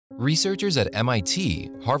Researchers at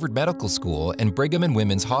MIT, Harvard Medical School, and Brigham and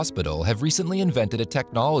Women's Hospital have recently invented a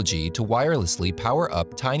technology to wirelessly power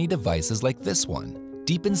up tiny devices like this one,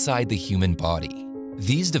 deep inside the human body.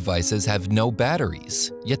 These devices have no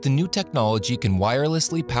batteries, yet the new technology can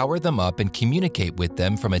wirelessly power them up and communicate with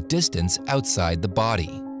them from a distance outside the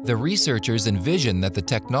body. The researchers envision that the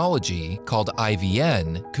technology, called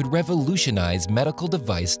IVN, could revolutionize medical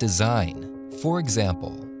device design. For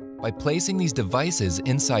example, by placing these devices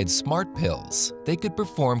inside smart pills, they could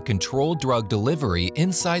perform controlled drug delivery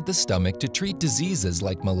inside the stomach to treat diseases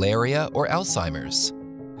like malaria or Alzheimer's.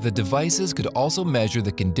 The devices could also measure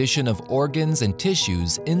the condition of organs and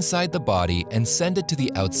tissues inside the body and send it to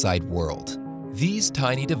the outside world. These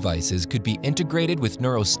tiny devices could be integrated with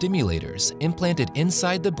neurostimulators implanted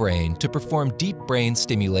inside the brain to perform deep brain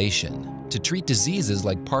stimulation, to treat diseases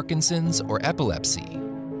like Parkinson's or epilepsy,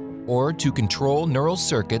 or to control neural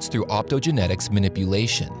circuits through optogenetics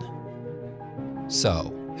manipulation.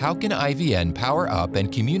 So, how can IVN power up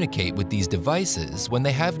and communicate with these devices when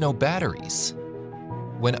they have no batteries?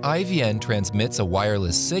 When IVN transmits a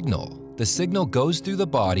wireless signal, the signal goes through the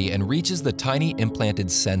body and reaches the tiny implanted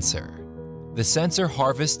sensor. The sensor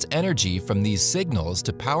harvests energy from these signals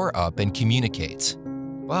to power up and communicate.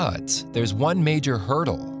 But there's one major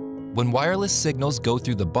hurdle. When wireless signals go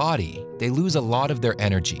through the body, they lose a lot of their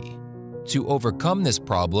energy. To overcome this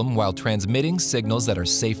problem while transmitting signals that are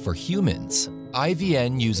safe for humans,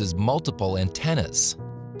 IVN uses multiple antennas.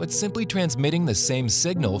 But simply transmitting the same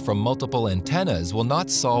signal from multiple antennas will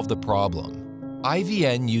not solve the problem.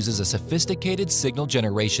 IVN uses a sophisticated signal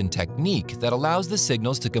generation technique that allows the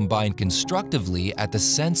signals to combine constructively at the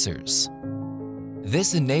sensors.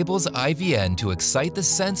 This enables IVN to excite the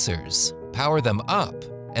sensors, power them up,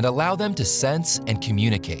 and allow them to sense and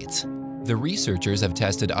communicate. The researchers have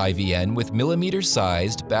tested IVN with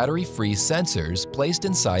millimeter-sized, battery-free sensors placed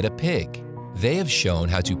inside a pig. They have shown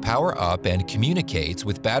how to power up and communicate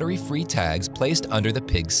with battery-free tags placed under the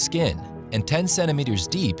pig's skin and 10 centimeters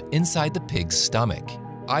deep inside the pig's stomach.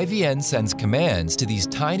 IVN sends commands to these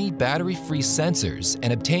tiny battery-free sensors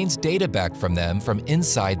and obtains data back from them from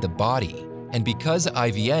inside the body. And because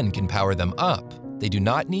IVN can power them up, they do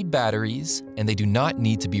not need batteries and they do not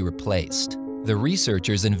need to be replaced. The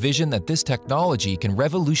researchers envision that this technology can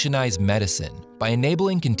revolutionize medicine by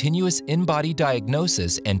enabling continuous in-body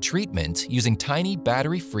diagnosis and treatment using tiny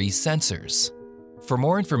battery-free sensors. For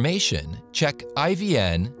more information, check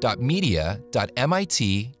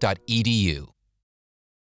ivn.media.mit.edu.